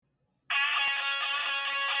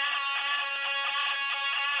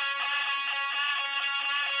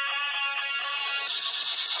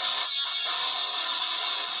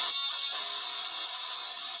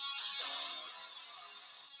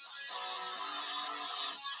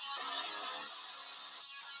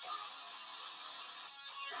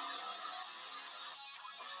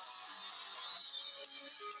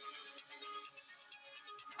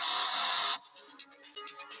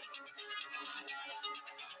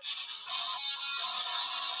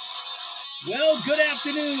Well, good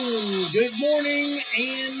afternoon, good morning,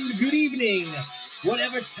 and good evening.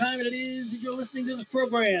 Whatever time it is that you're listening to this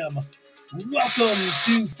program, welcome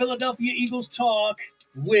to Philadelphia Eagles Talk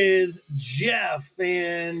with Jeff.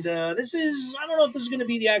 And this is, I don't know if this is going to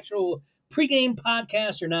be the actual pregame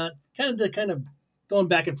podcast or not. Kind of going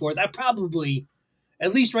back and forth. I probably,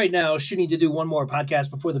 at least right now, should need to do one more podcast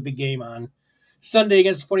before the big game on Sunday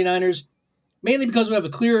against the 49ers, mainly because we have a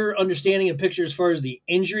clearer understanding and picture as far as the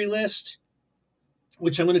injury list,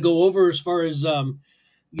 which I'm going to go over as far as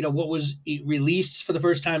what was released for the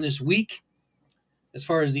first time this week, as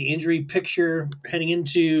far as the injury picture heading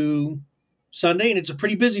into Sunday, and it's a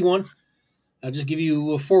pretty busy one. I'll just give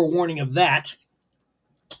you a forewarning of that.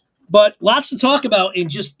 But lots to talk about in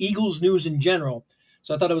just Eagles news in general.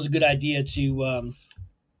 So I thought it was a good idea to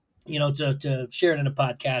to share it in a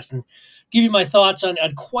podcast and give you my thoughts on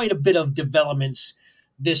quite a bit of developments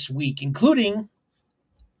this week, including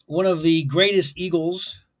one of the greatest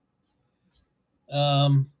Eagles.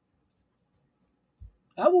 I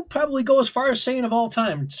will probably go as far as saying of all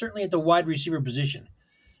time, certainly at the wide receiver position,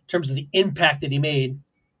 in terms of the impact that he made.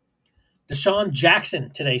 Deshaun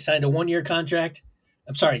Jackson today signed a one-day contract.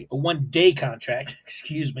 Excuse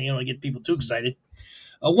me, I don't want to get people too excited.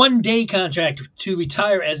 A one-day contract to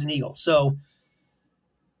retire as an Eagle. So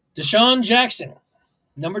Deshaun Jackson,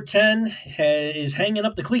 number 10, is hanging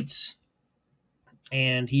up the cleats.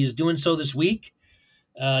 And he is doing so this week.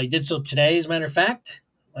 He did so today, as a matter of fact.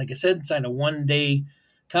 Like I said, signed a one-day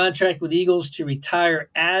contract with Eagles to retire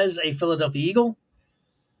as a Philadelphia Eagle.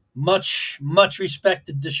 Much respect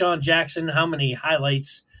to Deshaun Jackson. How many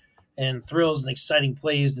highlights and thrills and exciting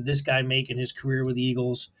plays did this guy make in his career with the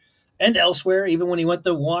Eagles and elsewhere? Even when he went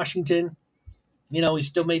to Washington, he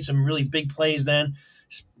still made some really big plays then.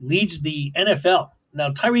 Leads the NFL.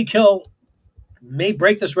 Now, Tyreek Hill may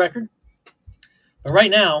break this record, but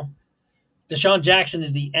right now, Deshaun Jackson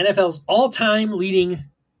is the NFL's all-time leading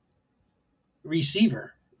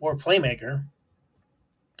receiver or playmaker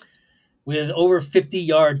with over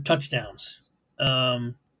 50-yard touchdowns.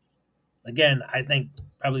 Again, I think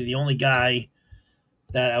probably the only guy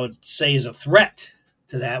that I would say is a threat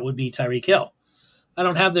to that would be Tyreek Hill. I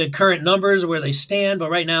don't have the current numbers where they stand,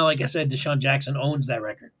 but right now, like I said, Deshaun Jackson owns that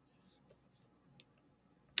record.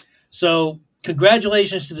 So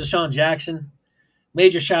congratulations to Deshaun Jackson.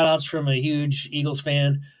 Major shout-outs from a huge Eagles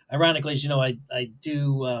fan. Ironically, as you know, I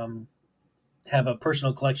do have a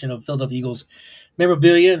personal collection of Philadelphia Eagles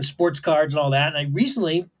memorabilia and sports cards and all that. And I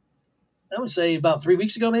recently, I would say about 3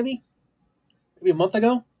 weeks ago, maybe a month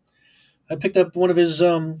ago, I picked up one of his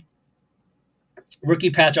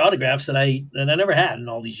rookie patch autographs that I never had in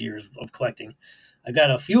all these years of collecting. I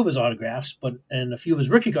got a few of his autographs, and a few of his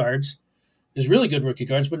rookie cards, his really good rookie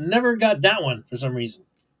cards, but never got that one for some reason.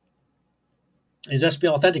 His SB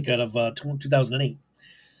Authentic out of 2008.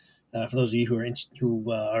 For those of you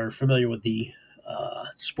who are familiar with the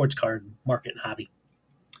sports card market and hobby.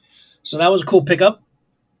 So that was a cool pickup.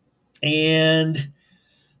 And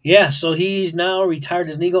yeah, so he's now retired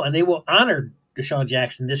as an Eagle, and they will honor Deshaun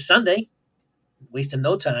Jackson this Sunday, wasting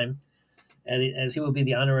no time, as he will be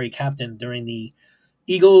the honorary captain during the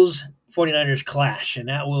Eagles 49ers clash. And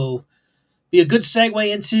that will be a good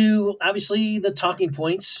segue into, obviously, the talking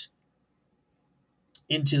points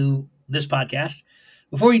into this podcast.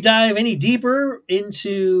 Before we dive any deeper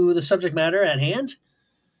into the subject matter at hand,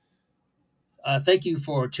 thank you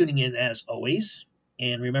for tuning in as always.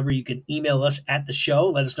 And remember, you can email us at the show.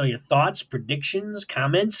 Let us know your thoughts, predictions,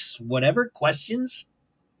 comments, whatever, questions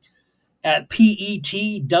at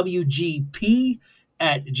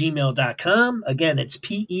petwgp@gmail.com. Again, it's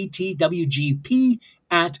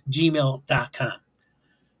petwgp@gmail.com.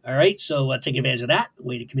 All right, so take advantage of that.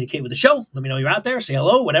 Way to communicate with the show. Let me know you're out there. Say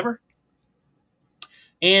hello, whatever.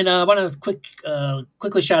 And I want to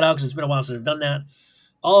quickly shout out, because it's been a while since I've done that,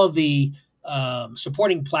 all of the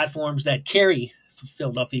supporting platforms that carry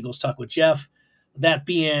Philadelphia Eagles Talk with Jeff, that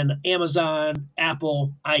being Amazon,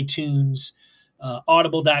 Apple, iTunes,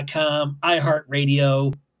 Audible.com,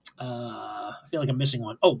 iHeartRadio. I feel like I'm missing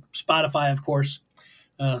one. Oh, Spotify, of course.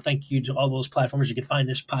 Thank you to all those platforms you can find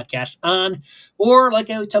this podcast on. Or,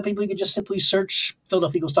 like I would tell people, you can just simply search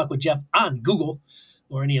Philadelphia Eagles Talk with Jeff on Google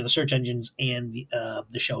or any of the search engines, and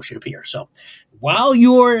the show should appear. So while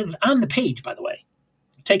you're on the page, by the way,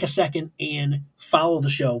 take a second and follow the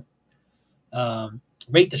show.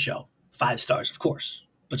 Rate the show. 5 stars, of course.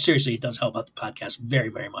 But seriously, it does help out the podcast very,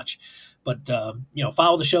 very much. But,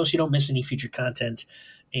 follow the show so you don't miss any future content.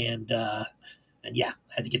 And And yeah,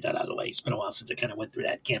 I had to get that out of the way. It's been a while since I kind of went through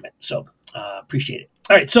that gamut. So appreciate it.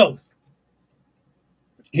 All right, so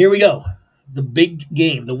here we go. The big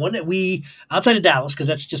game, the one that we, outside of Dallas, because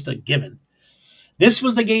that's just a given. This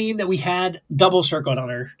was the game that we had double circled on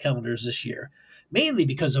our calendars this year, mainly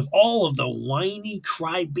because of all of the whiny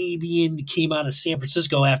crybabying came out of San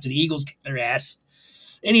Francisco after the Eagles kicked their ass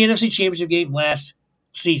in the NFC Championship game last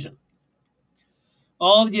season.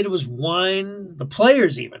 All they did was whine the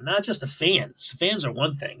players, even not just the fans. The fans are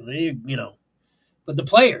one thing, but the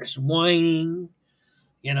players whining.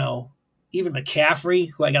 You know, even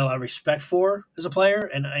McCaffrey, who I got a lot of respect for as a player,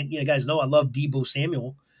 and guys know I love Debo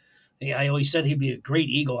Samuel. I always said he'd be a great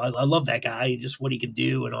Eagle. I love that guy, just what he can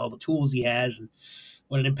do and all the tools he has, and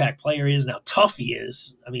what an impact player he is, and how tough he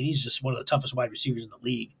is. I mean, he's just one of the toughest wide receivers in the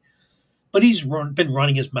league. But he's been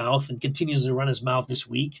running his mouth and continues to run his mouth this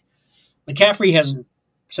week. McCaffrey hasn't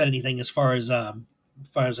said anything as far as I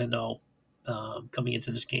know coming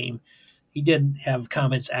into this game. He did have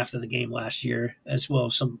comments after the game last year, as well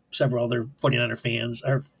as several other 49er fans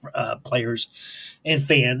or players and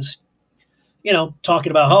fans.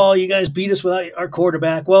 Talking about, oh, you guys beat us without our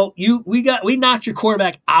quarterback. Well, we knocked your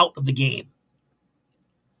quarterback out of the game.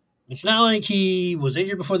 It's not like he was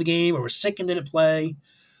injured before the game or was sick and didn't play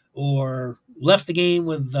or left the game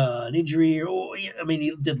with an injury. He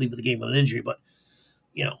did leave the game with an injury, but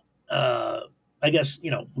I guess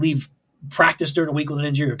leave practice during the week with an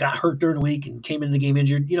injury or got hurt during the week and came into the game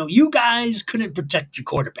injured. You guys couldn't protect your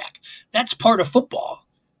quarterback. That's part of football.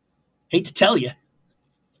 Hate to tell you.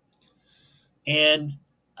 And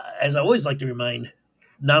as I always like to remind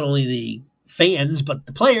not only the fans, but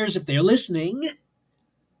the players, if they're listening,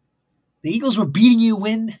 the Eagles were beating you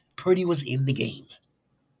when Purdy was in the game.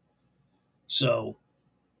 So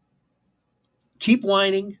keep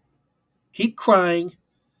whining, keep crying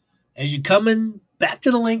as you coming back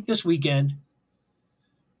to the link this weekend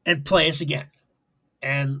and play us again.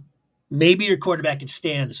 And maybe your quarterback can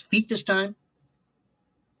stay on his feet this time.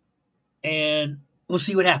 And we'll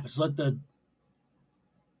see what happens. Let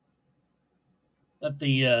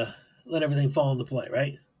everything fall into play,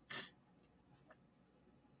 right?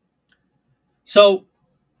 So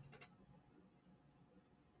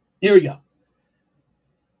here we go.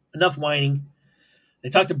 Enough whining. They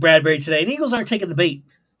talked to Bradbury today, and Eagles aren't taking the bait.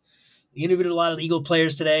 They interviewed a lot of the Eagle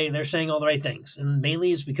players today, and they're saying all the right things. And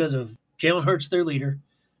mainly it's because of Jalen Hurts, their leader,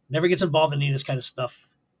 never gets involved in any of this kind of stuff,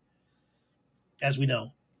 as we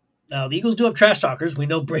know. Now, the Eagles do have trash talkers. We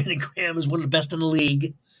know Brandon Graham is one of the best in the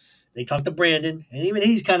league. They talked to Brandon, and even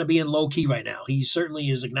he's kind of being low-key right now. He certainly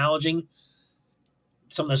is acknowledging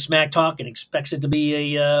some of the smack talk and expects it to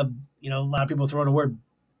be a lot of people throwing the word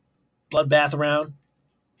bloodbath around,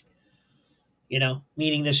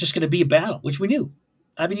 meaning there's just going to be a battle, which we knew.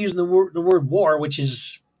 I've been using the word war, which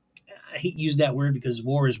is, I hate to use that word because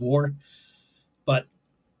war is war. But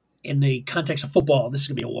in the context of football, this is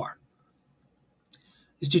going to be a war.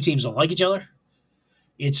 These two teams don't like each other.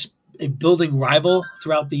 It's a building rival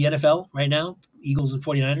throughout the NFL right now, Eagles and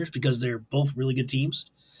 49ers, because they're both really good teams.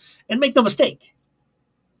 And make no mistake,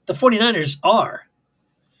 the 49ers are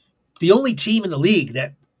the only team in the league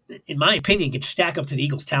that, in my opinion, can stack up to the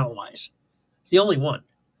Eagles talent-wise. It's the only one.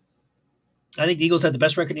 I think the Eagles have the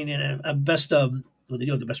best record in the NFL, they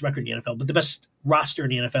do have the best record in the NFL, but the best roster in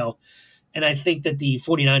the NFL. And I think that the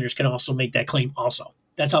 49ers can also make that claim also.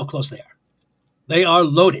 That's how close they are. They are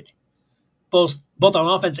loaded, both on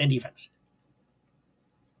offense and defense.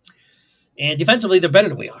 And defensively, they're better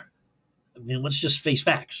than we are. I mean, let's just face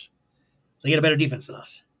facts. They get a better defense than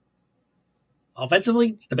us. Offensively,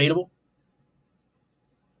 it's debatable.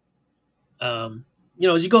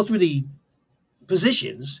 As you go through the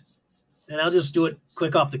positions, and I'll just do it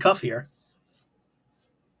quick off the cuff here.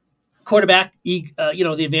 Quarterback, the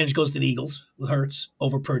advantage goes to the Eagles with Hurts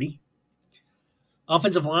over Purdy.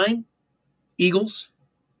 Offensive line, Eagles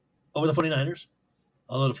over the 49ers,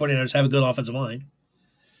 although the 49ers have a good offensive line.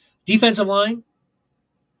 Defensive line,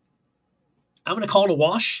 I'm going to call it a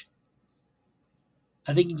wash.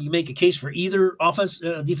 I think you can make a case for either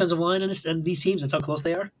defensive line and these teams. That's how close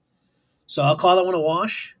they are. So I'll call that one a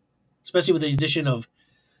wash, especially with the addition of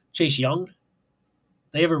Chase Young.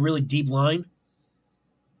 They have a really deep line.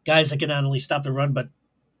 Guys that can not only stop the run, but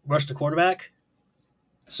rush the quarterback.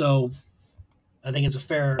 So I think it's a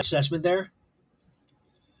fair assessment there.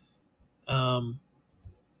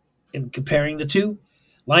 In comparing the two.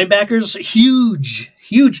 Linebackers,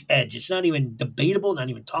 huge edge. It's not even debatable, not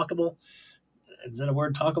even talkable. Is that a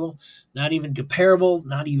word, talkable? Not even comparable,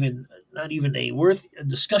 not even a worth a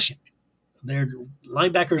discussion. Their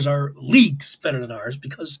linebackers are leagues better than ours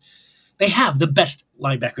because they have the best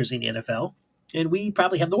linebackers in the NFL, and we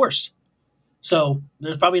probably have the worst. So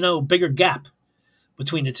there's probably no bigger gap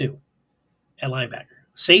between the two at linebacker.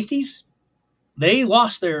 Safeties, they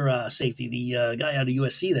lost their safety, the guy out of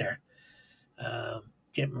USC there.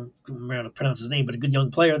 Can't remember how to pronounce his name, but a good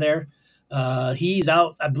young player there. He's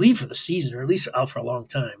out, I believe, for the season, or at least out for a long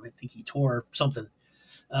time. I think he tore something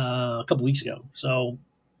a couple weeks ago. So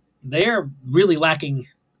they're really lacking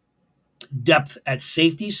depth at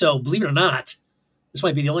safety. So believe it or not, this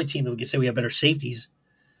might be the only team that we can say we have better safeties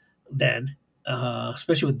than,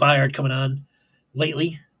 especially with Bayard coming on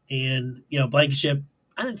lately. And, Blankenship,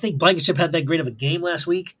 I didn't think Blankenship had that great of a game last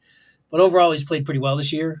week, but overall he's played pretty well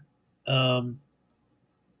this year.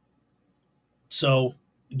 So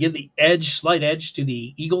give the slight edge to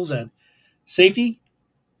the Eagles and safety.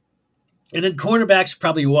 And then cornerbacks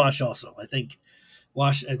probably wash also. I think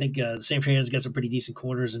the San Fran's got some pretty decent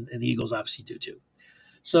corners, and the Eagles obviously do too.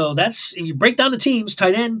 So that's, if you break down the teams,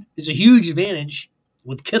 tight end is a huge advantage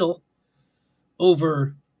with Kittle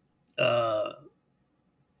over,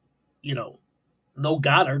 no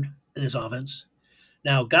Goddard in his offense.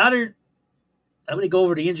 Now, Goddard, I'm going to go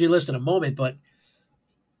over the injury list in a moment, but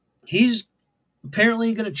he's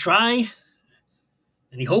apparently going to try,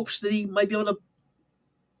 and he hopes that he might be able to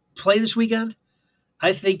play this weekend.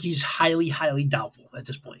 I think he's highly, highly doubtful at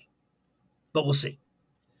this point, but we'll see.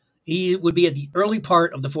 He would be at the early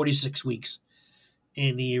part of the 46 weeks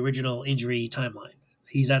in the original injury timeline.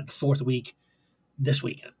 He's at the 4th week this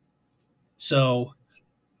weekend. So,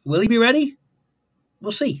 will he be ready?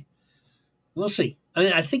 We'll see. We'll see. I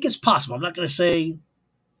mean, I think it's possible. I'm not going to say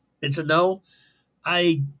it's a no.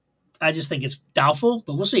 I just think it's doubtful,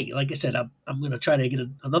 but we'll see. Like I said, I'm going to try to get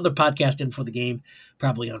another podcast in for the game,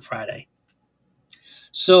 probably on Friday.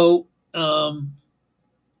 So, Friday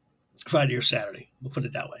or Saturday, we'll put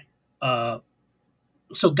it that way.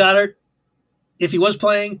 So Goddard, if he was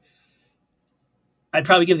playing, I'd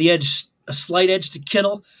probably give a slight edge to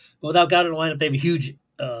Kittle, but without Goddard in the lineup, they have a huge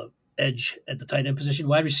edge at the tight end position.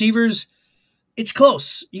 Wide receivers, it's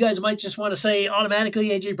close. You guys might just want to say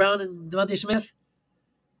automatically A.J. Brown and Devontae Smith,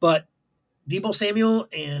 but Deebo Samuel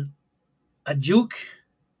and Ayuk,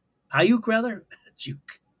 Ayuk.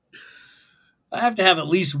 I have to have at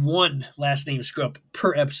least one last name screw-up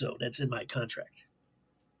per episode. That's in my contract.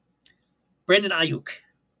 Brandon Ayuk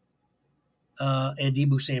and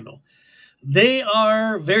Deebo Samuel. They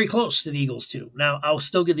are very close to the Eagles, too. Now, I'll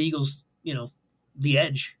still give the Eagles, the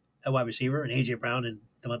edge at wide receiver and A.J. Brown and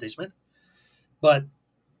Devontae Smith. But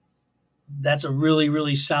that's a really,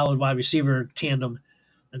 really solid wide receiver tandem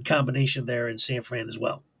and combination there in San Fran as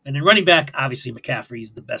well. And in running back, obviously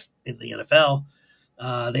McCaffrey's the best in the NFL.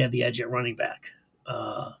 They have the edge at running back.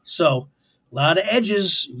 So a lot of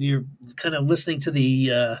edges. You're kind of listening to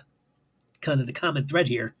the the common thread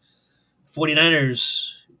here. 49ers,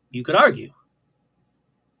 you could argue,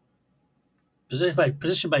 position by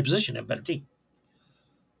position, have a better team.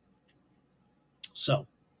 So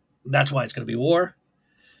that's why it's going to be war.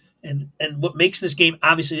 And what makes this game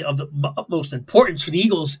obviously of the utmost importance for the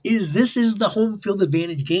Eagles is this is the home field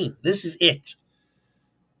advantage game. This is it.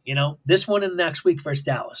 This one in the next week versus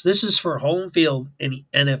Dallas. This is for home field in the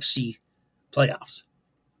NFC playoffs.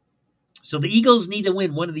 So the Eagles need to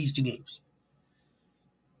win one of these two games.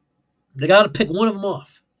 They got to pick one of them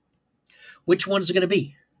off. Which one is it going to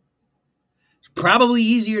be? It's probably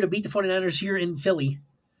easier to beat the 49ers here in Philly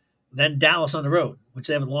than Dallas on the road, which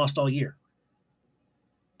they haven't lost all year.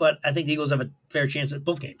 But I think the Eagles have a fair chance at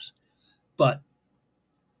both games. But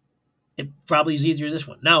it probably is easier this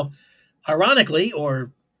one. Now, ironically,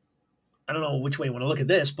 or I don't know which way you want to look at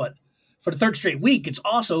this, but for the third straight week, it's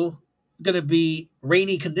also going to be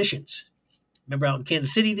rainy conditions. Remember out in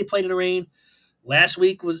Kansas City, they played in the rain. Last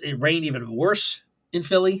week it rained even worse in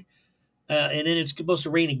Philly. And then it's supposed to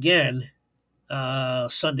rain again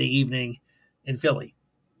Sunday evening in Philly.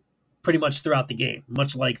 Pretty much throughout the game,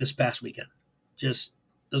 much like this past weekend. Just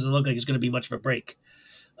doesn't look like it's going to be much of a break.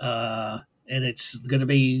 And it's going to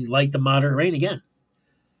be light to moderate rain again.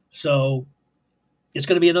 So it's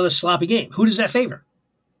going to be another sloppy game. Who does that favor?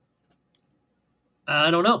 I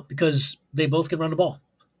don't know, because they both can run the ball.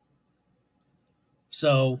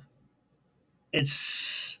 So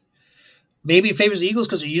maybe it favors the Eagles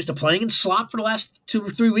because they're used to playing in slop for the last 2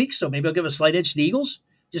 or 3 weeks. So maybe I'll give a slight edge to the Eagles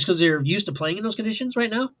just because they're used to playing in those conditions right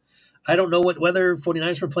now. I don't know whether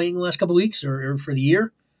 49ers were playing in the last couple of weeks or for the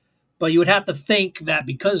year. But you would have to think that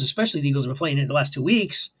because especially the Eagles have been playing in the last 2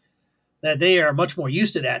 weeks, that they are much more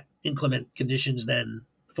used to that inclement conditions than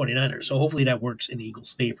the 49ers. So hopefully that works in the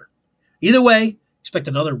Eagles' favor. Either way, expect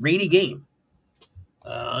another rainy game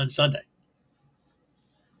on Sunday.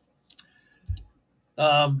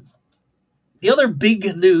 The other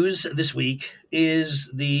big news this week is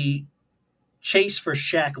the chase for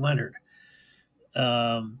Shaq Leonard.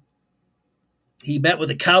 Um, he met with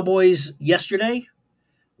the Cowboys yesterday,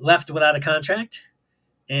 left without a contract,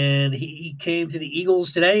 and he came to the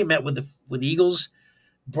Eagles today, met with the Eagles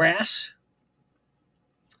brass,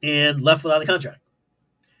 and left without a contract.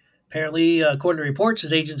 Apparently, according to reports,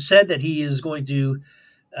 his agent said that he is going to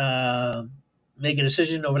uh, make a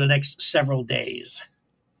decision over the next several days.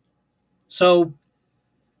 So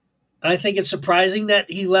I think it's surprising that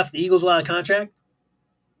he left the Eagles without a contract.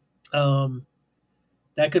 Um,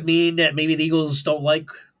 that could mean that maybe the Eagles don't like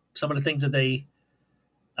some of the things that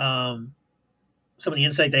um, some of the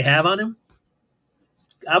insight they have on him.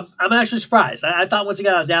 I'm actually surprised. I thought once he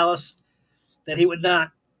got out of Dallas that he would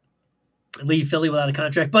not leave Philly without a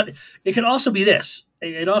contract. But it could also be this.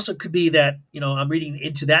 It also could be that, I'm reading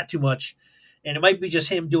into that too much. And it might be just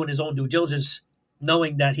him doing his own due diligence,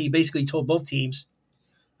 knowing that he basically told both teams,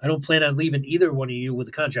 I don't plan on leaving either one of you with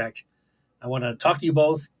a contract. I want to talk to you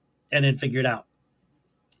both and then figure it out.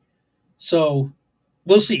 So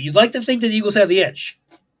we'll see. You'd like to think that the Eagles have the edge,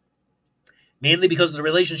 mainly because of the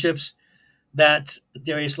relationships that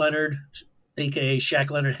Darius Leonard, a.k.a.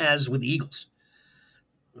 Shaq Leonard, has with the Eagles,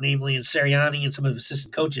 namely in Sirianni and some of his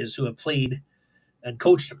assistant coaches who have played and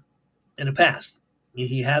coached him in the past.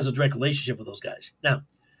 He has a direct relationship with those guys. Now,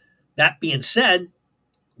 that being said,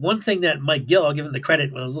 one thing that Mike Gill, I'll give him the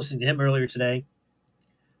credit when I was listening to him earlier today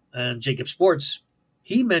on Jacob Sports,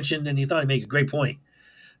 he mentioned, and he thought he made a great point,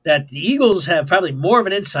 that the Eagles have probably more of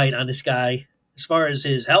an insight on this guy as far as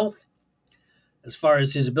his health, as far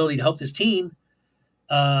as his ability to help this team,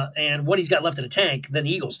 and what he's got left in the tank than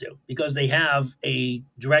the Eagles do, because they have a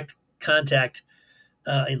direct contact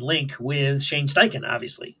and link with Shane Steichen,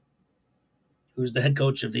 obviously, who's the head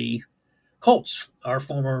coach of the Colts, our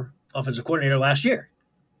former offensive coordinator last year.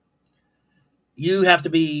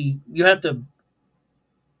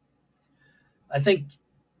 I think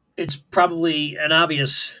it's probably an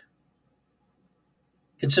obvious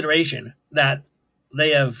consideration that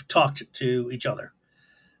they have talked to each other.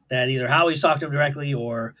 That either Howie's talked to him directly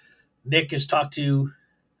or Nick has talked to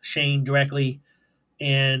Shane directly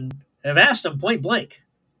and have asked him point blank,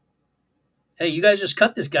 hey, you guys just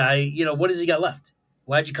cut this guy. What has he got left?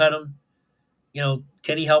 Why'd you cut him?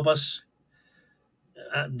 Can he help us?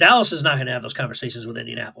 Dallas is not going to have those conversations with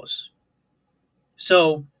Indianapolis.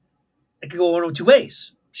 So it could go one of two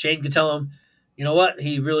ways. Shane could tell him, you know what,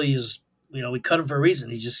 he really is, we cut him for a reason.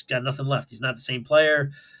 He's just got nothing left. He's not the same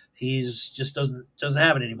player. He's just doesn't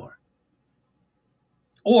have it anymore.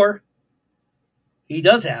 Or he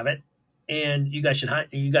does have it, and you guys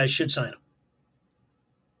should sign him.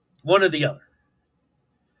 One or the other.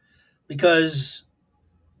 Because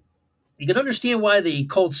you can understand why the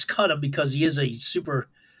Colts cut him, because he is a super.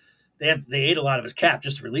 They ate a lot of his cap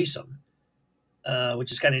just to release him,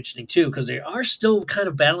 which is kind of interesting too, because they are still kind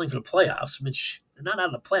of battling for the playoffs, which they're not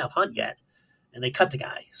out of the playoff hunt yet, and they cut the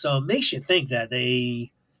guy. So it makes you think that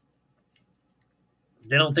they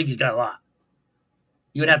don't think he's got a lot.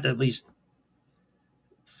 You would have to at least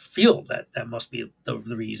feel that must be the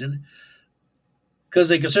reason, because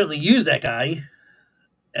they could certainly use that guy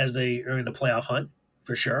as they are in the playoff hunt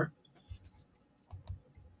for sure.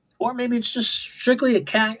 Or maybe it's just strictly a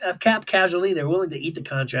cap casualty. They're willing to eat the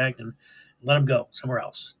contract and let him go somewhere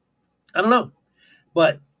else. I don't know.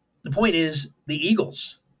 But the point is, the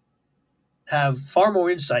Eagles have far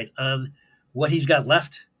more insight on what he's got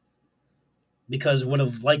left, because it would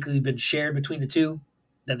have likely been shared between the two,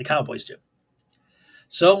 than the Cowboys do.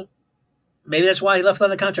 So maybe that's why he left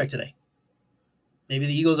without a contract today. Maybe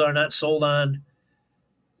the Eagles are not sold on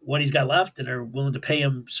what he's got left and are willing to pay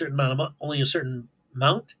him only a certain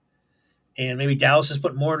amount. And maybe Dallas is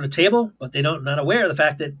putting more on the table, but they're not aware of the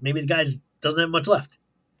fact that maybe the guy doesn't have much left.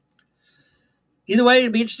 Either way,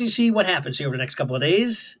 it'd be interesting to see what happens here over the next couple of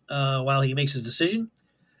days while he makes his decision.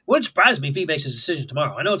 It wouldn't surprise me if he makes his decision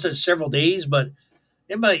tomorrow. I know it says several days, but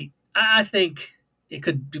it might. I think it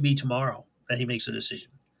could be tomorrow that he makes a decision.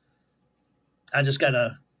 I just got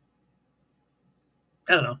a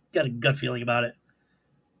gut feeling about it.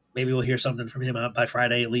 Maybe we'll hear something from him out by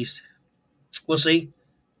Friday at least. We'll see.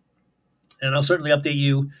 And I'll certainly update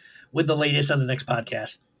you with the latest on the next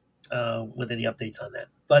podcast with any updates on that.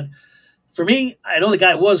 But for me, I know the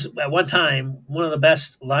guy was at one time one of the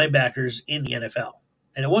best linebackers in the NFL.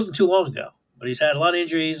 And it wasn't too long ago. But he's had a lot of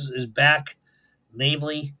injuries. His back,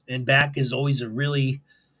 namely, and back is always a really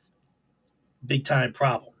big-time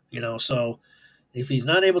problem. So if he's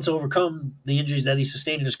not able to overcome the injuries that he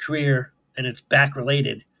sustained in his career, and it's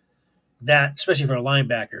back-related, that, especially for a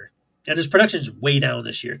linebacker, and his production is way down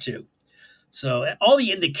this year too. So all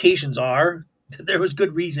the indications are that there was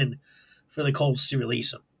good reason for the Colts to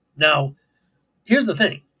release him. Now, here's the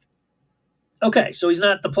thing. Okay, so he's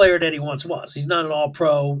not the player that he once was. He's not an all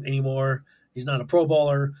pro anymore. He's not a pro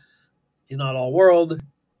bowler. He's not all world.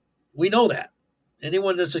 We know that.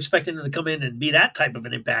 Anyone that's expecting him to come in and be that type of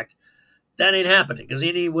an impact, that ain't happening because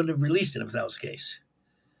Andy wouldn't have released him if that was the case.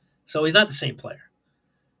 So he's not the same player.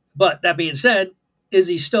 But that being said, is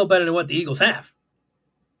he still better than what the Eagles have?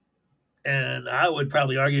 And I would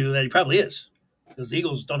probably argue that he probably is because the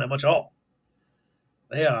Eagles don't have much at all.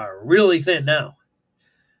 They are really thin now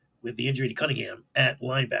with the injury to Cunningham at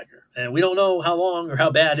linebacker. And we don't know how long or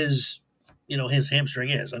how bad his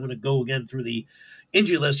hamstring is. I'm going to go again through the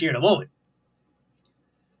injury list here in a moment.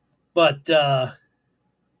 But,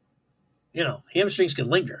 hamstrings can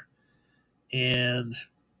linger. And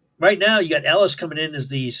right now, you got Ellis coming in as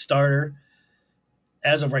the starter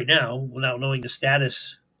as of right now without knowing the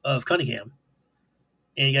status of Cunningham.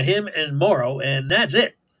 And you got him and Morrow, and that's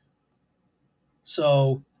it.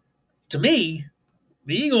 So, to me,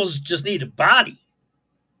 the Eagles just need a body.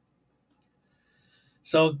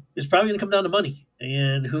 So it's probably going to come down to money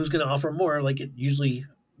and who's going to offer more, like it usually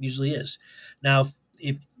is. Now,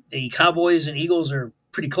 if the Cowboys and Eagles are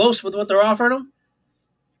pretty close with what they're offering him,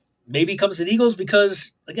 maybe he comes to the Eagles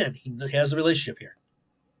because again he has a relationship here.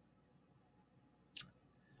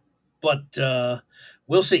 But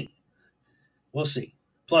we'll see. We'll see.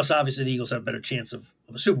 Plus, obviously, the Eagles have a better chance of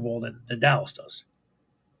a Super Bowl than Dallas does.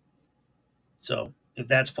 So if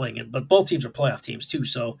that's playing it, but both teams are playoff teams too,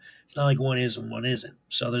 so it's not like one is and one isn't.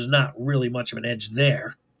 So there's not really much of an edge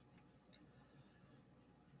there,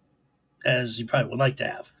 as you probably would like to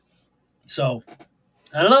have. So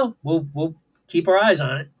I don't know. We'll keep our eyes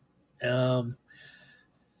on it.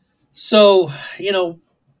 So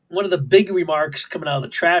one of the big remarks coming out of the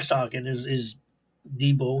trash talking is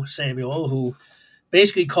Debo Samuel, who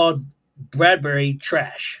basically called Bradbury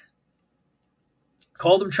trash.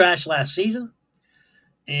 Called him trash last season,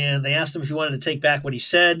 and they asked him if he wanted to take back what he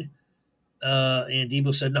said. And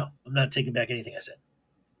Debo said, "No, I'm not taking back anything I said."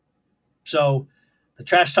 So the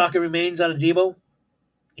trash talking remains out of Debo,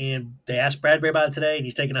 and they asked Bradbury about it today, and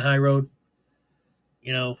he's taking a high road.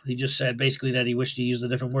 He just said basically that he wished he used a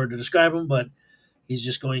different word to describe him, but he's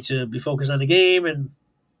just going to be focused on the game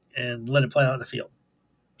and let it play out in the field.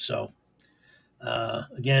 So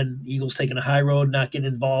again, Eagles taking a high road, not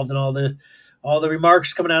getting involved in all the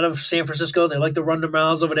remarks coming out of San Francisco. They like to run their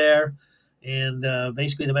mouths over there, and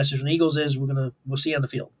basically the message from the Eagles is we'll see you on the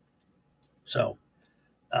field. So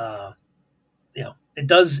it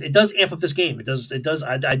does amp up this game. It does.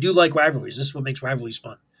 I do like rivalries. This is what makes rivalries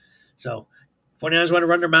fun. So 49ers want to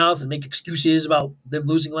run their mouth and make excuses about them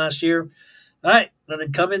losing last year. All right,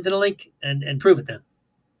 then come into the link and prove it then.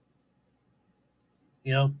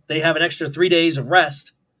 They have an extra 3 days of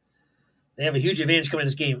rest. They have a huge advantage coming in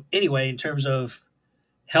this game anyway in terms of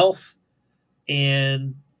health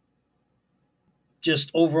and just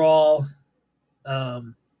overall,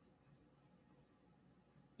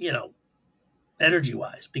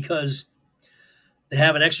 energy-wise because they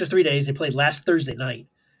have an extra 3 days. They played last Thursday night.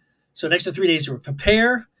 So an extra 3 days to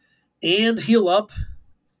prepare and heal up.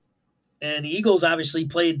 And the Eagles obviously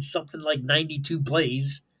played something like 92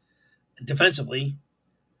 plays defensively.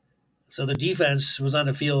 So the defense was on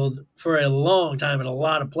the field for a long time and a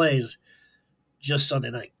lot of plays just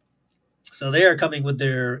Sunday night. So they are coming with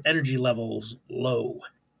their energy levels low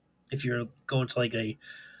if you're going to like a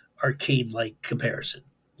arcade-like comparison.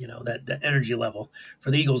 That energy level. For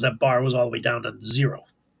the Eagles, that bar was all the way down to 0.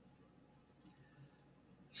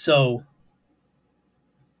 So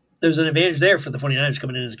there's an advantage there for the 49ers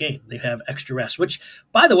coming in this game. They have extra rest, which,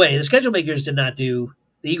 by the way, the schedule makers did not do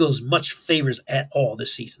the Eagles much favors at all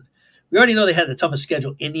this season. We already know they had the toughest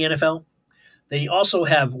schedule in the NFL. They also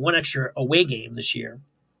have one extra away game this year,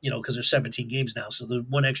 because there's 17 games now. So the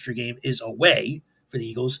one extra game is away for the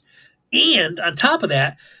Eagles. And on top of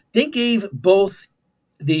that, they gave both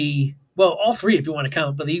all three if you want to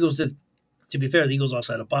count, but the Eagles did, to be fair, the Eagles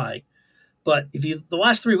also had a bye. But the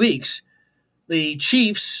last 3 weeks, the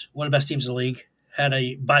Chiefs, one of the best teams in the league, had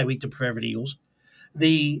a bye week to prepare for the Eagles.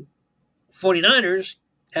 The 49ers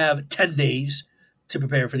have 10 days to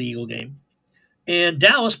prepare for the Eagle game. And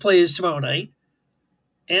Dallas plays tomorrow night,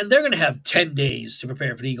 and they're going to have 10 days to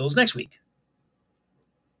prepare for the Eagles next week.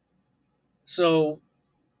 So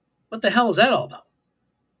what the hell is that all about?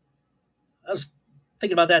 I was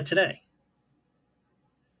thinking about that today.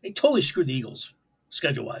 They totally screwed the Eagles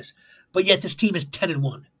schedule-wise. But yet this team is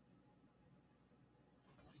 10-1.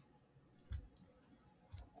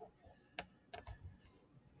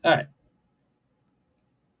 All right.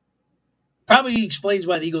 Probably explains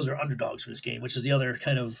why the Eagles are underdogs for this game, which is the other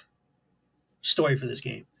kind of story for this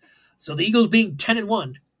game. So the Eagles being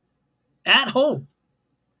 10-1 at home,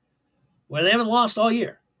 where they haven't lost all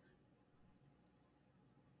year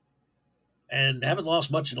and haven't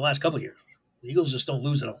lost much in the last couple of years. The Eagles just don't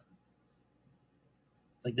lose at home.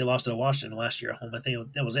 Like they lost to Washington last year at home. I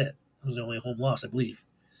think that was it. It was the only home loss, I believe.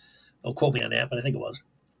 Don't quote me on that, but I think it was.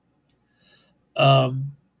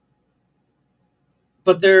 Um,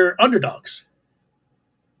 but they're underdogs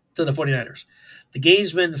to the 49ers. The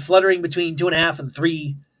game's been fluttering between 2.5 and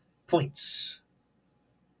 3 points.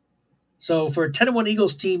 So for a 10-1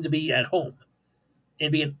 Eagles team to be at home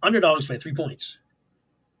and be an underdogs by 3 points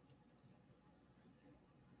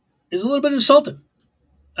is a little bit insulting.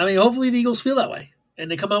 I mean, hopefully the Eagles feel that way and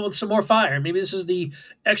they come out with some more fire. Maybe this is the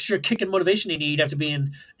extra kick and motivation they need after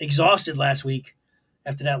being exhausted last week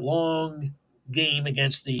after that long game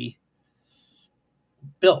against the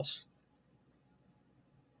Bills.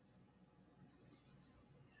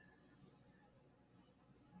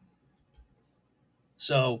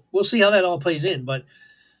 So we'll see how that all plays in. But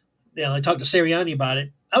I talked to Sirianni about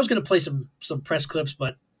it. I was going to play some press clips,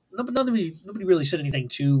 but nobody really said anything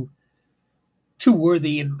too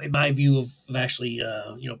worthy in my view of actually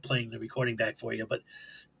playing the recording back for you. But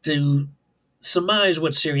to surmise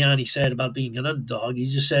what Sirianni said about being an underdog,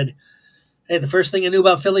 he just said, "Hey, the first thing I knew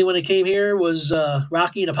about Philly when I came here was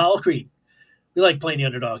Rocky and Apollo Creed. We like playing the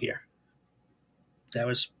underdog here." That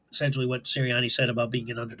was essentially what Sirianni said about being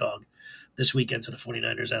an underdog this weekend to the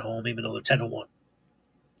 49ers at home, even though they're 10-1.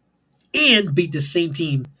 And beat the same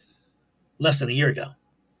team less than a year ago.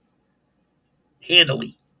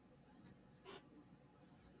 Handily.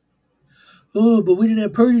 Oh, but we didn't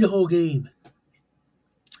have Purdy the whole game.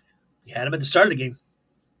 We had him at the start of the game.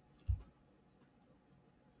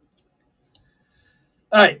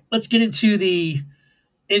 All right, let's get into the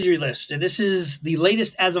injury list. And this is the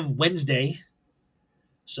latest as of Wednesday.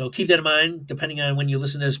 So keep that in mind, depending on when you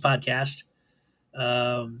listen to this podcast.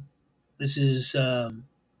 This is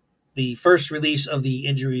the first release of the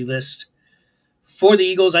injury list for the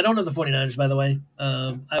Eagles. I don't have the 49ers, by the way.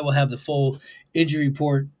 I will have the full injury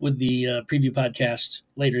report with the preview podcast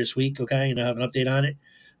later this week, okay? And I'll have an update on it.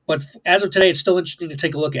 But as of today, it's still interesting to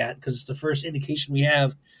take a look at because it's the first indication we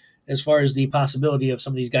have as far as the possibility of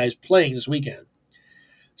some of these guys playing this weekend.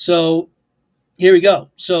 So here we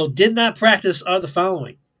go. So did not practice are the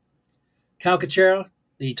following. Cal Cachera,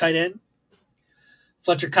 the tight end.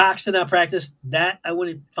 Fletcher Cox did not practice. That I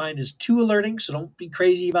wouldn't find is too alerting, so don't be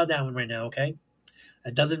crazy about that one right now, okay?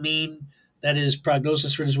 That doesn't mean that his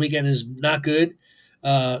prognosis for this weekend is not good.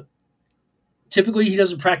 Typically, he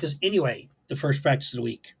doesn't practice anyway the first practice of the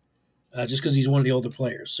week, just because he's one of the older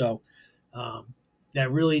players. So that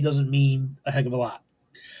really doesn't mean a heck of a lot.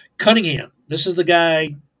 Cunningham, this is the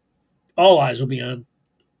guy all eyes will be on.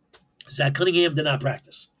 Zach Cunningham did not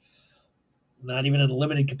practice, not even in a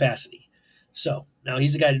limited capacity. So now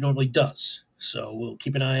he's the guy that normally does. So we'll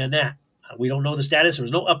keep an eye on that. We don't know the status. There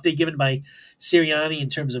was no update given by Sirianni in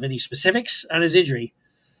terms of any specifics on his injury,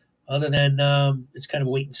 other than it's kind of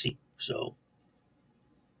a wait and see. So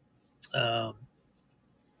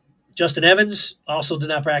Justin Evans also did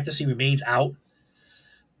not practice. He remains out.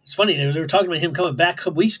 It's funny. They were talking about him coming back a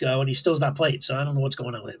couple weeks ago, and he still has not played. So I don't know what's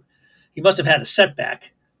going on with him. He must have had a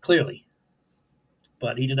setback, clearly,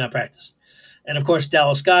 but he did not practice. And, of course,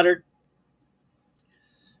 Dallas Goedert,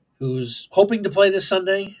 who's hoping to play this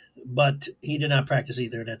Sunday, but he did not practice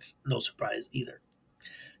either. That's no surprise either.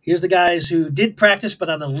 Here's the guys who did practice, but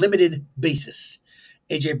on a limited basis.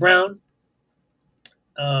 A.J. Brown,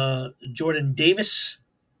 Jordan Davis.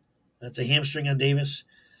 That's a hamstring on Davis.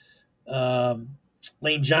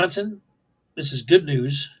 Lane Johnson. This is good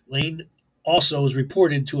news. Lane also is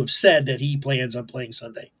reported to have said that he plans on playing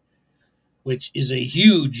Sunday, which is a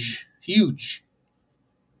huge, huge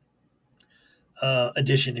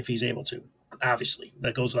addition if he's able to. Obviously,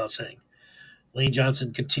 that goes without saying. Lane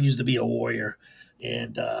Johnson continues to be a warrior,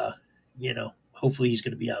 and hopefully he's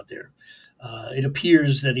going to be out there. It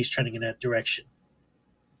appears that he's trending in that direction.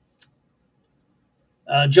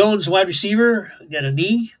 Jones, wide receiver, got a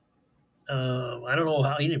knee. I don't know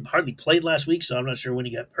how he didn't hardly played last week, so I'm not sure when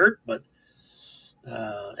he got hurt. But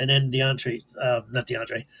and then Devontae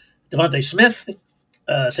Smith,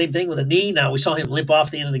 same thing with a knee. Now we saw him limp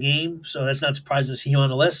off the end of the game, so that's not surprising to see him on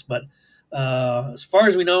the list. But as far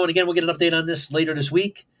as we know, and again we'll get an update on this later this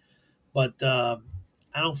week. But I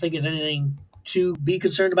don't think there's anything to be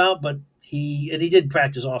concerned about. But he did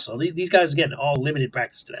practice also. These guys again all limited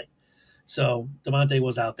practice today. So Devontae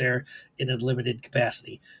was out there in a limited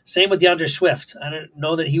capacity. Same with DeAndre Swift. I don't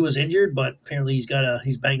know that he was injured, but apparently he's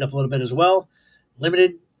banged up a little bit as well.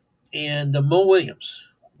 Limited. And Mo Williams,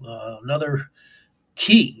 another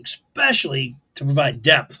key, especially to provide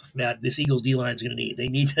depth that this Eagles D line is going to need. They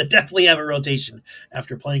need to definitely have a rotation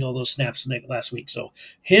after playing all those snaps last week. So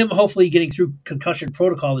him hopefully getting through concussion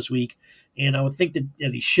protocol this week, and I would think that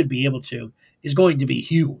he should be able to, is going to be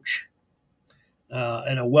huge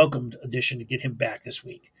and a welcomed addition to get him back this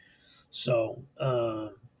week. So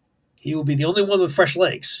he will be the only one with fresh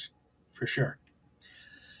legs for sure.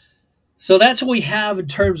 So that's what we have in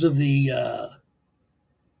terms of the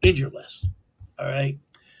injured list. All right.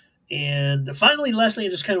 And finally, last thing I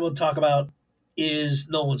just kind of want to talk about is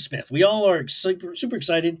Nolan Smith. We all are super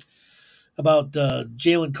excited about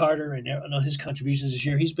Jalen Carter and his contributions this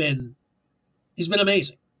year. He's been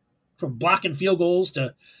amazing, from blocking field goals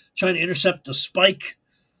to trying to intercept the spike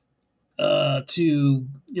to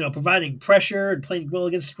providing pressure and playing well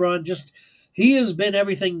against the run. Just he has been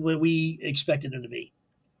everything when we expected him to be,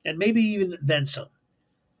 and maybe even then some.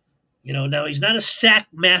 Now he's not a sack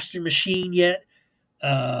master machine yet,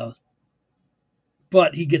 but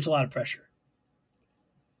he gets a lot of pressure.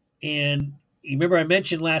 And you remember I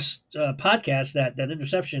mentioned last podcast that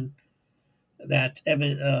interception that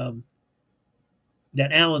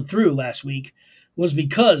that Allen threw last week was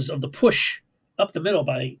because of the push up the middle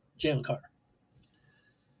by Jalen Carter.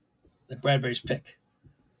 That Bradbury's pick.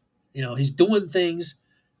 He's doing things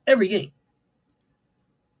every game.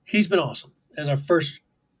 He's been awesome as our first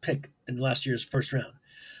pick in last year's first round.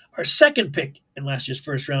 Our second pick in last year's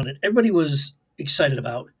first round that everybody was excited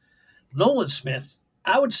about, Nolan Smith,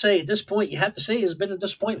 I would say at this point, you have to say, has been a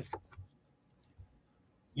disappointment.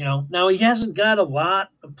 Now he hasn't got a lot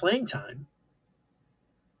of playing time,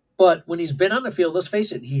 but when he's been on the field, let's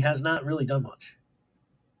face it, he has not really done much.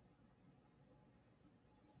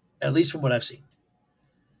 At least from what I've seen.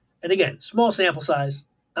 And again, small sample size.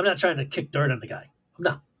 I'm not trying to kick dirt on the guy. I'm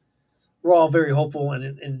not. We're all very hopeful,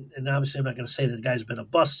 and obviously I'm not going to say that the guy's been a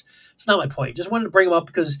bust. It's not my point. Just wanted to bring him up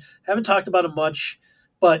because I haven't talked about him much,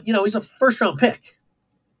 but, he's a first-round pick.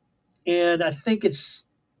 And I think it's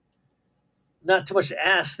not too much to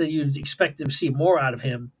ask that you'd expect to see more out of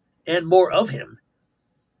him and more of him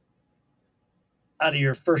out of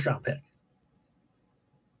your first-round pick.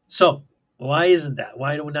 So, why isn't that?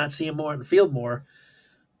 Why do we not see him more in the field more?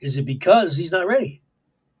 Is it because he's not ready?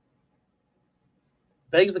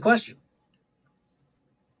 Begs the question.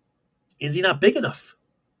 Is he not big enough?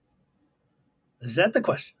 Is that the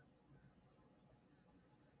question?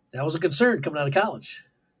 That was a concern coming out of college.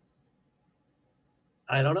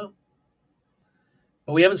 I don't know.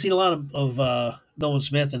 But we haven't seen a lot of Nolan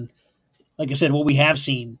Smith, and like I said, what we have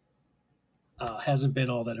seen hasn't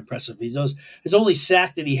been all that impressive. His only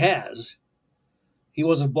sack that he has, he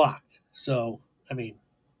wasn't blocked. So, I mean,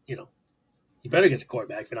 you better get the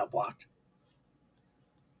quarterback if you're not blocked.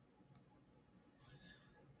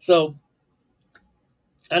 So,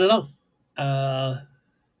 I don't know. A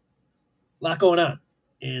lot going on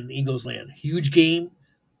in Eagles land. Huge game.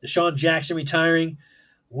 Deshaun Jackson retiring.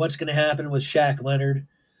 What's going to happen with Shaq Leonard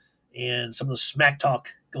and some of the smack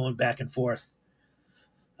talk going back and forth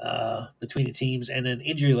between the teams, and an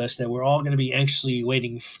injury list that we're all going to be anxiously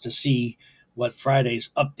waiting to see what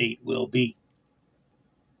Friday's update will be.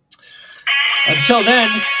 Until then,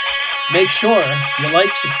 make sure you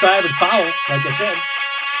like, subscribe, and follow. Like I said,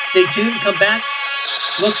 stay tuned. Come back.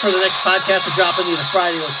 Look for the next podcast to drop in either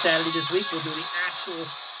Friday or Saturday this week. We'll do the actual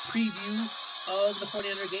preview of the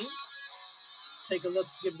 49er game. Take a look,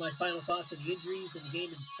 give my final thoughts on the injuries and the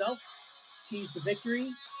game itself, keys to victory,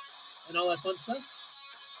 and all that fun stuff.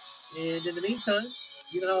 And in the meantime,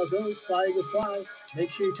 you know how it goes. Fly, Eagles, fly.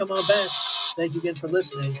 Make sure you come on back. Thank you again for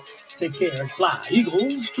listening. Take care and fly,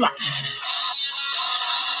 Eagles, fly.